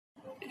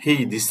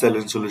Hey, this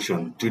silent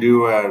solution. Today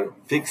we are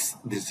fix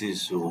this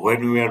issue.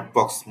 When we are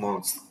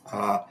Proxmox,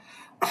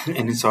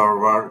 any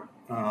server,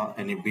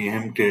 any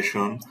VM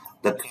creation,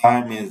 the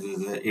time is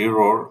a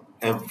error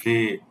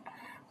every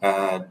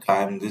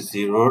time this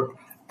error,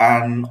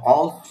 and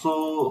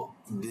also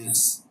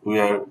this we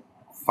are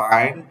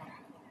find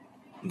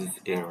this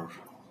error.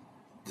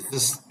 This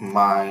is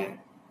my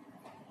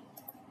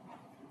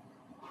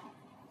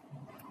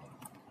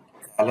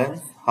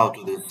challenge. How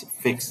to this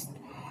fix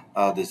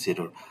this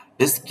error.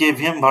 This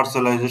KVM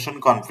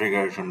virtualization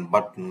configuration,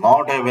 but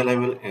not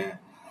available in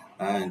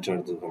enter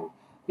the world.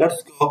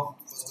 Let's go.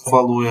 First of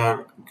all, we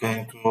are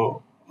going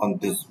to on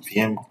this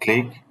VM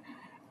click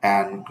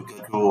and go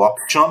to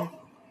option.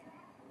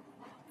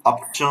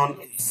 Option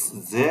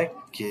is the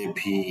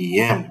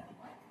KVM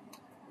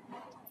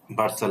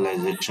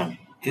virtualization.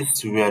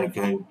 It's we are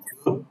going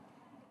to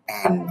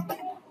and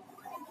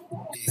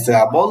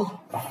disable.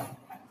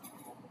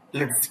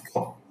 Let's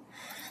go.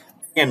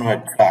 And we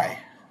try.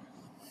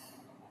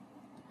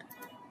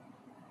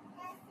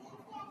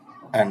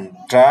 And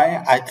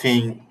try. I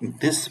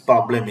think this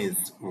problem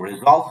is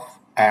resolved,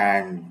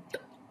 and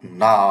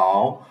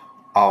now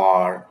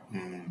our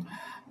VM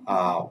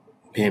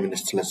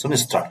installation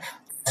is start.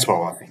 Thanks for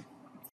watching.